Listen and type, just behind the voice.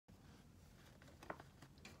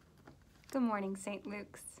Good morning, St.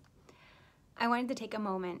 Luke's. I wanted to take a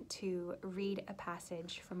moment to read a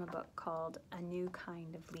passage from a book called A New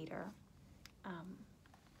Kind of Leader.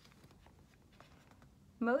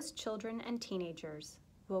 Most children and teenagers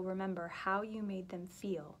will remember how you made them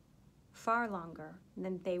feel far longer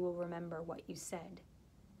than they will remember what you said.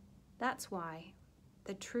 That's why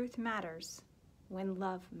the truth matters when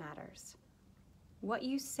love matters. What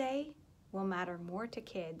you say will matter more to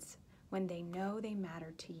kids when they know they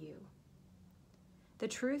matter to you. The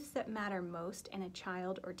truths that matter most in a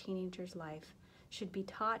child or teenager's life should be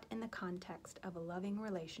taught in the context of a loving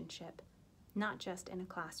relationship, not just in a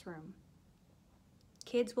classroom.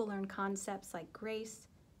 Kids will learn concepts like grace,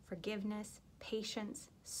 forgiveness, patience,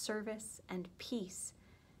 service, and peace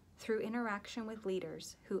through interaction with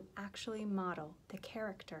leaders who actually model the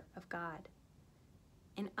character of God.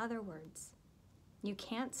 In other words, you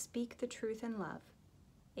can't speak the truth in love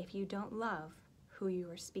if you don't love who you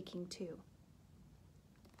are speaking to.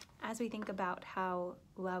 As we think about how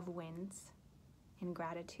love wins in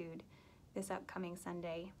gratitude this upcoming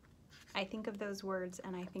Sunday, I think of those words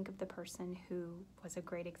and I think of the person who was a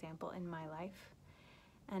great example in my life.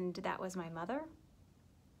 And that was my mother,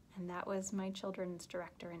 and that was my children's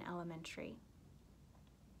director in elementary.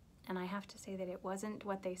 And I have to say that it wasn't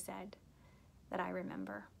what they said that I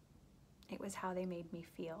remember. It was how they made me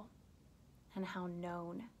feel and how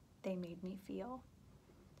known they made me feel.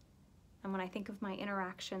 And when I think of my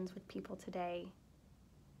interactions with people today,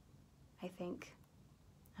 I think,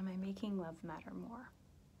 am I making love matter more?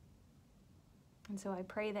 And so I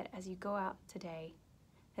pray that as you go out today,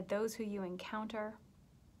 that those who you encounter,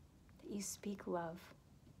 that you speak love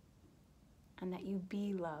and that you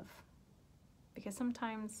be love. Because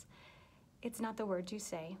sometimes it's not the words you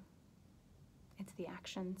say, it's the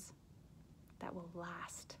actions that will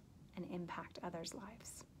last and impact others'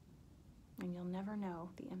 lives. And you'll never know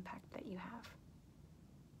the impact that you have.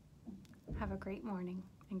 Have a great morning,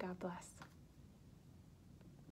 and God bless.